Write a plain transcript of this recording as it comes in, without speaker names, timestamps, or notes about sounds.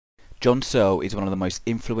John Searle is one of the most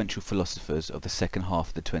influential philosophers of the second half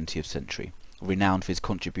of the 20th century, renowned for his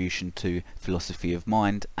contribution to philosophy of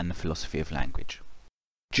mind and the philosophy of language.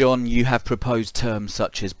 John, you have proposed terms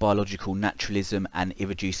such as biological naturalism and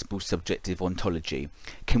irreducible subjective ontology.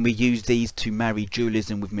 Can we use these to marry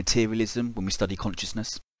dualism with materialism when we study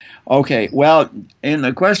consciousness? Okay, well, in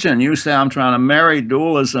the question you say I'm trying to marry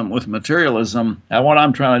dualism with materialism, and what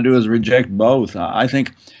I'm trying to do is reject both. I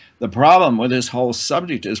think the problem with this whole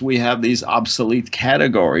subject is we have these obsolete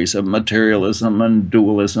categories of materialism and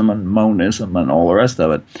dualism and monism and all the rest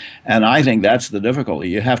of it. And I think that's the difficulty.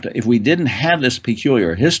 You have to, if we didn't have this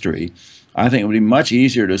peculiar history, I think it would be much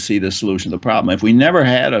easier to see the solution to the problem. If we never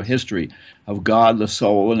had a history of God, the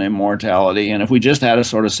soul, and immortality, and if we just had a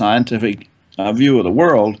sort of scientific view of the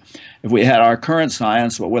world, if we had our current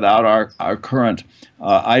science but without our current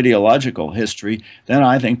ideological history, then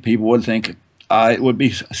I think people would think it would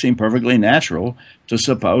seem perfectly natural to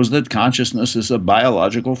suppose that consciousness is a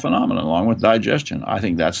biological phenomenon along with digestion. I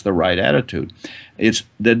think that's the right attitude.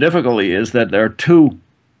 The difficulty is that there are two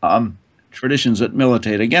traditions that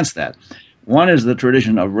militate against that. One is the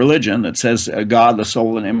tradition of religion that says God, the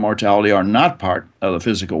soul, and immortality are not part of the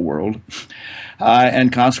physical world,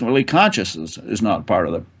 and consequently consciousness is not part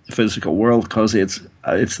of the physical world because it's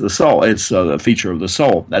the soul. It's the feature of the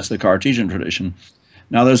soul. That's the Cartesian tradition.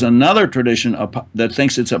 Now, there's another tradition that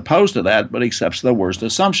thinks it's opposed to that, but accepts the worst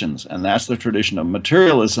assumptions, and that's the tradition of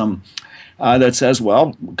materialism that says,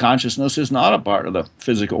 well, consciousness is not a part of the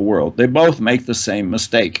physical world. They both make the same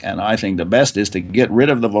mistake, and I think the best is to get rid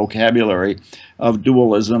of the vocabulary of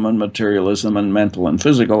dualism and materialism and mental and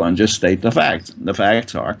physical and just state the facts. The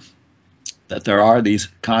facts are that there are these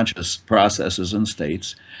conscious processes and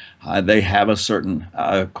states. They have a certain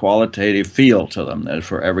qualitative feel to them. That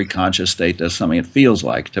for every conscious state, there's something it feels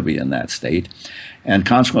like to be in that state. And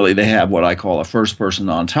consequently, they have what I call a first-person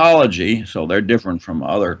ontology, so they're different from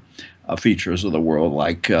other features of the world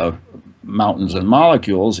like mountains and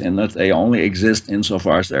molecules in that they only exist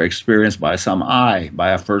insofar as they're experienced by some I, by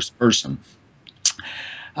a first person,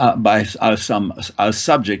 by some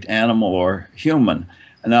subject, animal or human.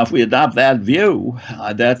 Now, if we adopt that view,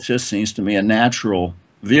 that just seems to me a natural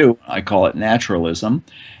view. I call it naturalism.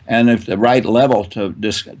 And if the right level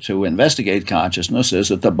to investigate consciousness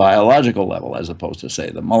is at the biological level as opposed to,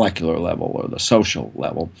 say, the molecular level or the social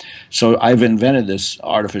level. So I've invented this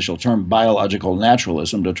artificial term, biological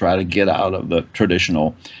naturalism, to try to get out of the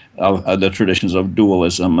traditional, the traditions of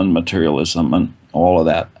dualism and materialism and all of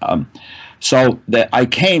that. So that I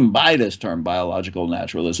came by this term biological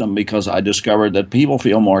naturalism because I discovered that people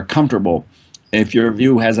feel more comfortable if your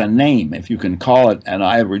view has a name, if you can call it, and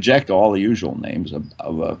I reject all the usual names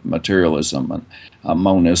of materialism and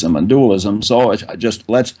monism and dualism. So it's just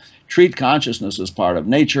let's treat consciousness as part of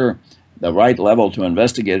nature. The right level to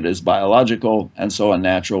investigate it is biological, and so a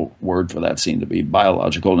natural word for that seemed to be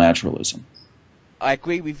biological naturalism. I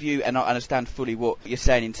agree with you, and I understand fully what you're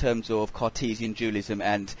saying in terms of Cartesian dualism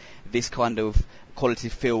and this kind of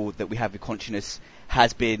qualitative field that we have with consciousness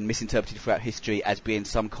has been misinterpreted throughout history as being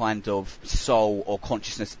some kind of soul or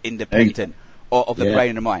consciousness independent of the brain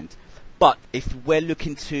and the mind. But if we're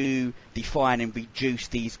looking to define and reduce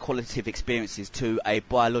these qualitative experiences to a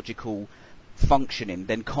biological functioning,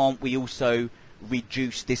 then can't we also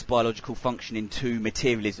reduce this biological functioning to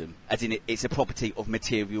materialism, as in it's a property of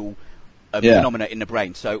material phenomena in the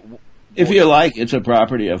brain? So if you like, it's a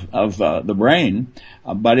property of the brain,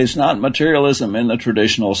 but it's not materialism in the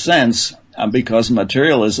traditional sense, because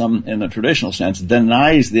materialism in the traditional sense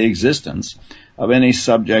denies the existence of any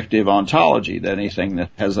subjective ontology, anything that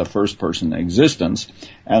has a first-person existence.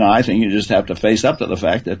 And I think you just have to face up to the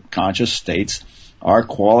fact that conscious states are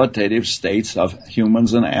qualitative states of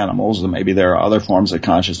humans and animals. And maybe there are other forms of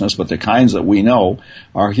consciousness, but the kinds that we know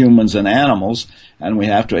are humans and animals, and we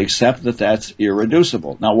have to accept that that's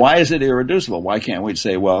irreducible. Now, why is it irreducible? Why can't we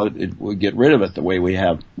say, well, we get rid of it the way we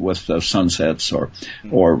have with sunsets or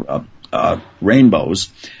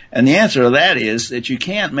rainbows? And the answer to that is that you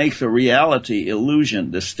can't make the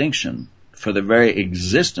reality-illusion distinction for the very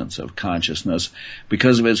existence of consciousness,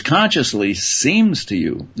 because if it consciously seems to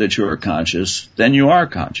you that you are conscious, then you are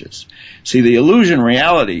conscious. See, the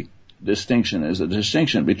illusion-reality distinction is a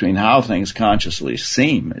distinction between how things consciously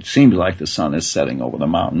seem. It seems like the sun is setting over the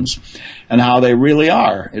mountains, and how they really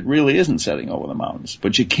are. It really isn't setting over the mountains.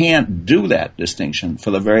 But you can't do that distinction for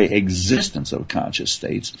the very existence of conscious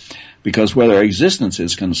states, because where their existence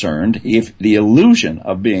is concerned, if the illusion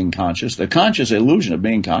of being conscious, the conscious illusion of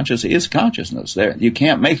being conscious is consciousness. There, you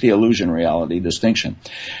can't make the illusion-reality distinction.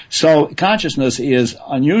 So consciousness is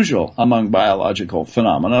unusual among biological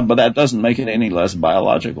phenomena, but that doesn't make it any less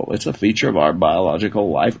biological. It's a feature of our biological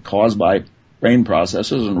life caused by brain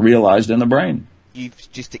processes and realized in the brain.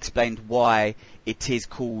 You've just explained why it is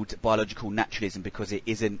called biological naturalism, because it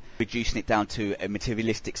isn't reducing it down to a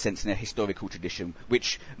materialistic sense in a historical tradition,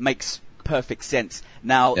 which makes perfect sense.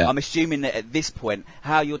 Now, I'm assuming that at this point,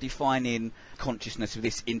 how you're defining consciousness with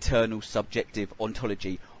this internal subjective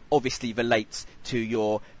ontology obviously relates to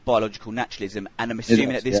your biological naturalism, and I'm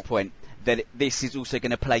assuming at this point that this is also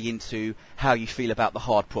going to play into how you feel about the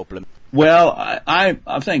hard problem. Well,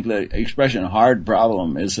 I think the expression hard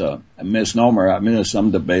problem is a misnomer. I mean, there's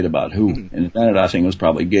some debate about who invented it. I think it was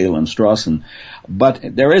probably Galen Strawson. But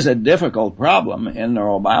there is a difficult problem in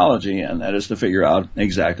neurobiology, and that is to figure out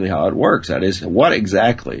exactly how it works. That is, what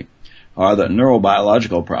exactly are the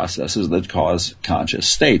neurobiological processes that cause conscious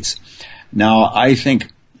states? Now, I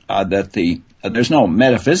think that there's no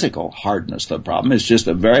metaphysical hardness to the problem. It's just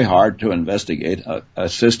very hard to investigate a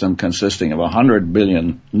system consisting of 100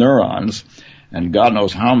 billion neurons and God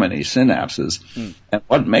knows how many synapses. And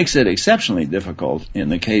what makes it exceptionally difficult in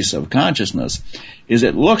the case of consciousness is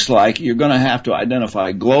it looks like you're going to have to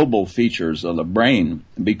identify global features of the brain,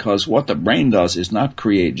 because what the brain does is not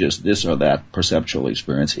create just this or that perceptual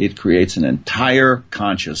experience. It creates an entire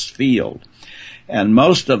conscious field. And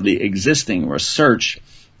most of the existing research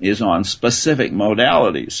is on specific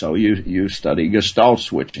modalities. So you study Gestalt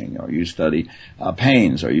switching, or you study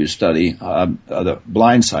pains, or you study the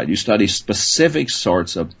blind side. You study specific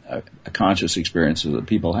sorts of conscious experiences that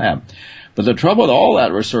people have. But the trouble with all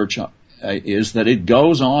that research is that it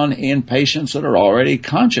goes on in patients that are already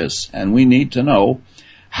conscious, and we need to know,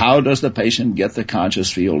 how does the patient get the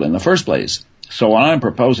conscious field in the first place? So what I'm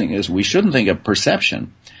proposing is we shouldn't think of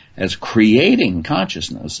perception as creating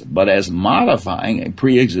consciousness, but as modifying a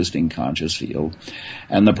pre-existing conscious field.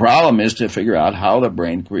 And the problem is to figure out how the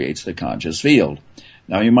brain creates the conscious field.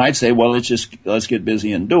 Now, you might say, well, let's get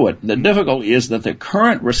busy and do it. The difficulty is that the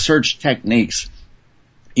current research techniques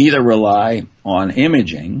either rely on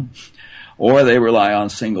imaging or they rely on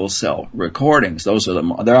single-cell recordings.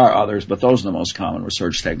 There are others, but those are the most common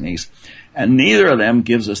research techniques. And neither of them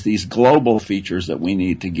gives us these global features that we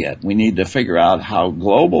need to get. We need to figure out how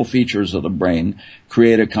global features of the brain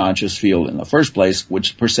create a conscious field in the first place,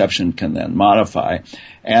 which perception can then modify.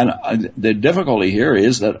 And the difficulty here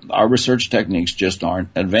is that our research techniques just aren't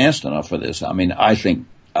advanced enough for this. I mean, I think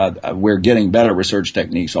we're getting better research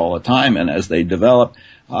techniques all the time, and as they develop,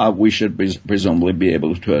 we should presumably be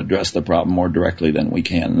able to address the problem more directly than we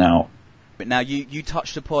can now. But now you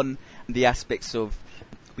touched upon the aspects of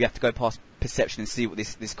we have to go past perception and see what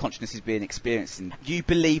this consciousness is being experienced in. Do you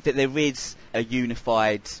believe that there is a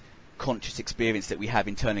unified conscious experience that we have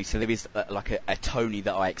internally? So there is a Tony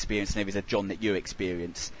that I experience, and there is a John that you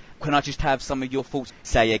experience. Can I just have some of your thoughts,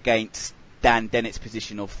 say, against Dan Dennett's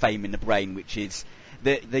position of fame in the brain, which is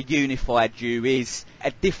the unified you is a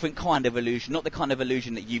different kind of illusion, not the kind of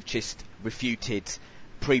illusion that you've just refuted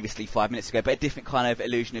previously 5 minutes ago, but a different kind of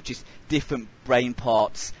illusion of just different brain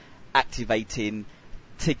parts activating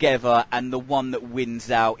together, and the one that wins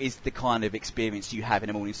out is the kind of experience you have in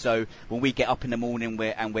the morning. So when we get up in the morning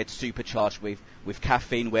we're supercharged with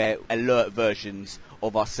caffeine, we're alert versions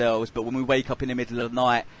of ourselves, but when we wake up in the middle of the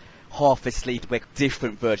night half asleep, we're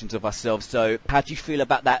different versions of ourselves. So how do you feel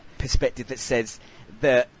about that perspective that says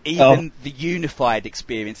that even the unified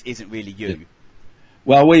experience isn't really you?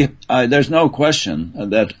 Well, there's no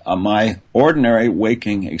question that my ordinary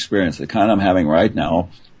waking experience, the kind I'm having right now,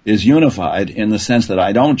 is unified in the sense that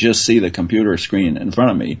I don't just see the computer screen in front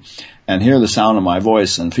of me and hear the sound of my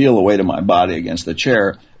voice and feel the weight of my body against the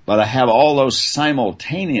chair, but I have all those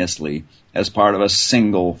simultaneously as part of a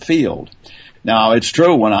single field. Now, it's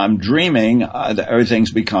true when I'm dreaming,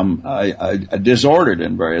 everything's become disordered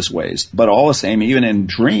in various ways, but all the same, even in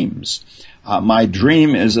dreams, my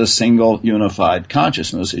dream is a single unified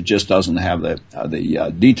consciousness. It just doesn't have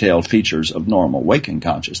the detailed features of normal waking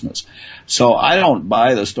consciousness. So I don't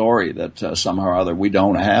buy the story that somehow or other we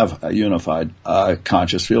don't have a unified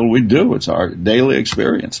conscious field. We do. It's our daily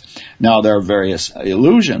experience. Now, there are various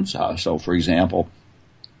illusions. So, for example,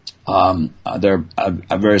 there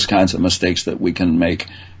are various kinds of mistakes that we can make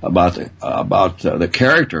about the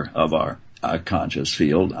character of our conscious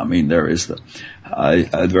field. I mean, there is the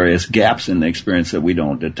various gaps in the experience that we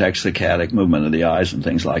don't detect, saccadic movement of the eyes and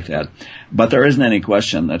things like that. But there isn't any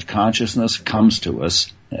question that consciousness comes to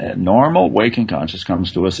us, normal waking consciousness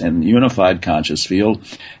comes to us in when conscious field,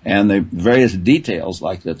 and the various details,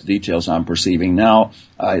 like the details I'm perceiving now,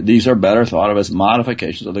 these are better thought of as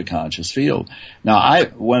modifications of the conscious field. Now,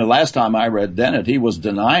 when last time I read Dennett, he was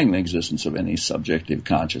denying the existence of any subjective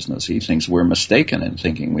consciousness. He thinks we're mistaken in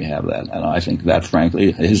thinking we have that, and I think that,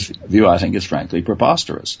 frankly, his view, I think, is frankly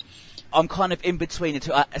preposterous. I'm kind of in between the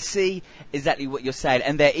two. I see exactly what you're saying,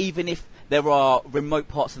 and there, even if there are remote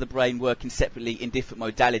parts of the brain working separately in different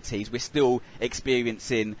modalities, we're still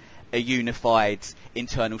experiencing a unified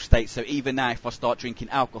internal state. So even now, if I start drinking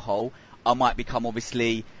alcohol, I might become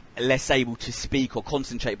obviously less able to speak or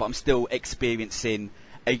concentrate, but I'm still experiencing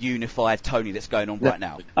a unified Tony that's going on right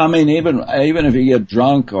now. I mean, even if you get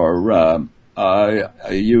drunk or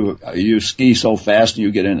you ski so fast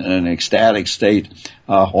you get in an ecstatic state,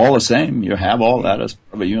 all the same, you have all that as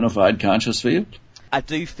part of a unified conscious field. I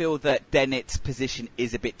do feel that Dennett's position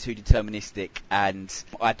is a bit too deterministic, and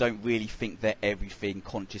I don't really think that everything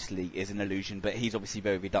consciously is an illusion, but he's obviously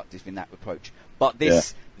very reductive in that approach. But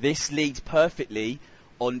this leads perfectly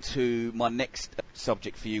onto my next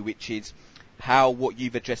subject for you, which is how what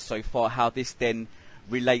you've addressed so far, how this then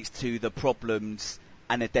relates to the problems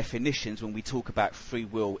and the definitions when we talk about free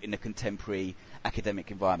will in a contemporary academic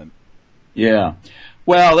environment. Yeah.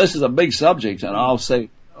 Well, this is a big subject, and I'll say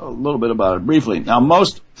a little bit about it briefly. Now,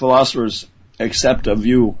 most philosophers accept a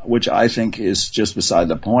view which I think is just beside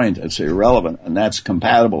the point. It's irrelevant, and that's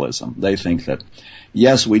compatibilism. They think that,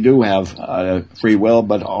 yes, we do have free will,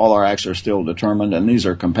 but all our acts are still determined, and these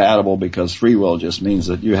are compatible because free will just means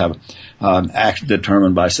that you have acts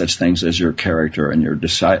determined by such things as your character and your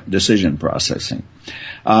decision processing.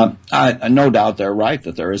 No doubt they're right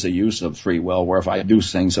that there is a use of free will where if I do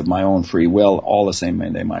things of my own free will, all the same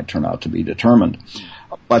they might turn out to be determined.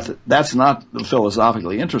 But that's not the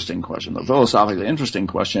philosophically interesting question. The philosophically interesting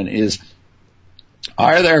question is,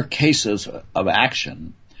 are there cases of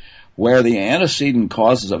action where the antecedent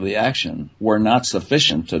causes of the action were not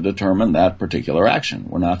sufficient to determine that particular action,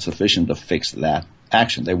 were not sufficient to fix that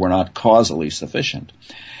action? They were not causally sufficient.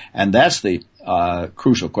 And that's the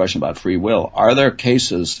crucial question about free will. Are there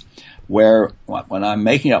cases where when I'm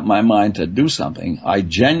making up my mind to do something, I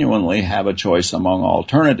genuinely have a choice among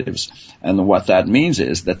alternatives? And what that means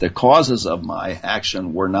is that the causes of my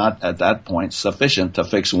action were not at that point sufficient to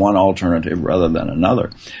fix one alternative rather than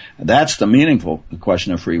another. That's the meaningful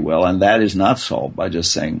question of free will, and that is not solved by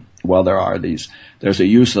just saying, well, there's a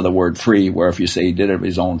use of the word free where if you say he did it of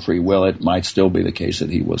his own free will, it might still be the case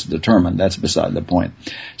that he was determined. That's beside the point.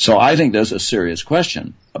 So I think there's a serious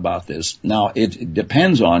question about this. Now, it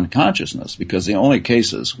depends on consciousness, because the only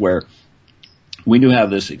cases where we do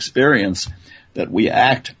have this experience that we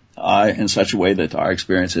act in such a way that our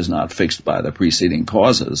experience is not fixed by the preceding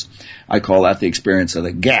causes, I call that the experience of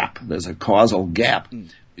the gap. There's a causal gap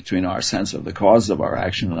between our sense of the cause of our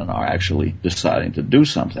action and our actually deciding to do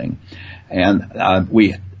something. And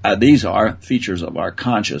these are features of our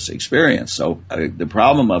conscious experience. So the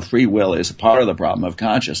problem of free will is part of the problem of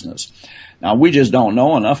consciousness. Now, we just don't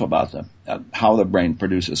know enough about how the brain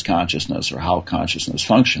produces consciousness or how consciousness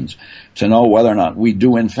functions to know whether or not we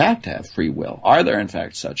do in fact have free will. Are there in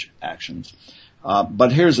fact such actions?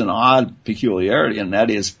 But here's an odd peculiarity, and that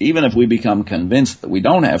is, even if we become convinced that we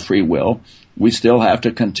don't have free will, we still have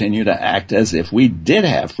to continue to act as if we did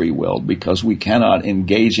have free will, because we cannot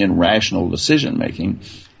engage in rational decision-making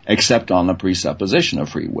except on the presupposition of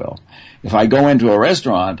free will. If I go into a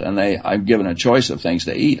restaurant and I'm given a choice of things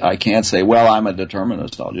to eat, I can't say, well, I'm a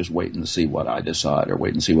determinist, I'll just wait and see what I decide or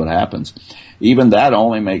wait and see what happens. Even that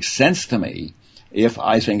only makes sense to me if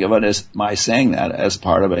I think of it as my saying that as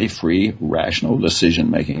part of a free, rational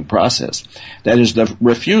decision-making process. That is, the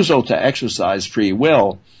refusal to exercise free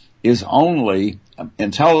will is only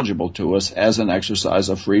intelligible to us as an exercise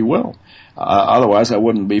of free will. Otherwise, I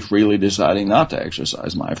wouldn't be freely deciding not to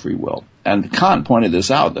exercise my free will. And Kant pointed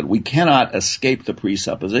this out, that we cannot escape the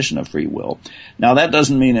presupposition of free will. Now, that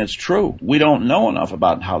doesn't mean it's true. We don't know enough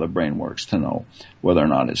about how the brain works to know whether or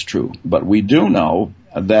not it's true. But we do know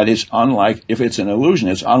that it's unlike, if it's an illusion,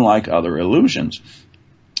 it's unlike other illusions.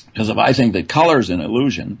 Because if I think that color is an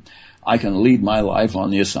illusion, I can lead my life on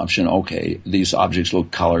the assumption, okay, these objects look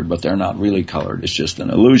colored, but they're not really colored. It's just an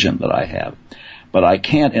illusion that I have. But I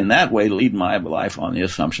can't in that way lead my life on the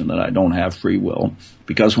assumption that I don't have free will,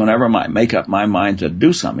 because whenever I make up my mind to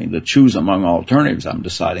do something, to choose among alternatives, I'm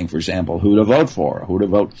deciding, for example, who to vote for, or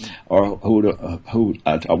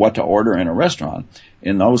what to order in a restaurant.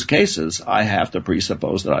 In those cases, I have to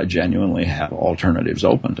presuppose that I genuinely have alternatives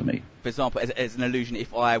open to me. For example, as an illusion,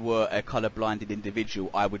 if I were a colour-blinded individual,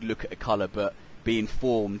 I would look at a colour but be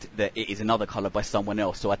informed that it is another colour by someone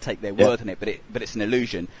else, so I take their word on it, but it's an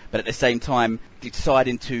illusion. But at the same time,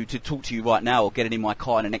 deciding to talk to you right now or getting in my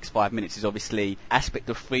car in the next 5 minutes is obviously aspect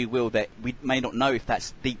of free will that we may not know if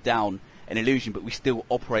that's deep down an illusion, but we still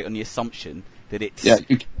operate on the assumption that it's... Yeah,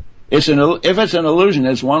 if it's an illusion,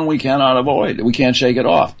 it's one we cannot avoid. We can't shake it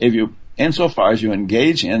off. Insofar as you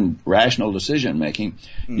engage in rational decision-making,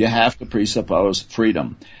 you have to presuppose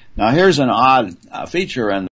freedom. Now, here's an odd feature in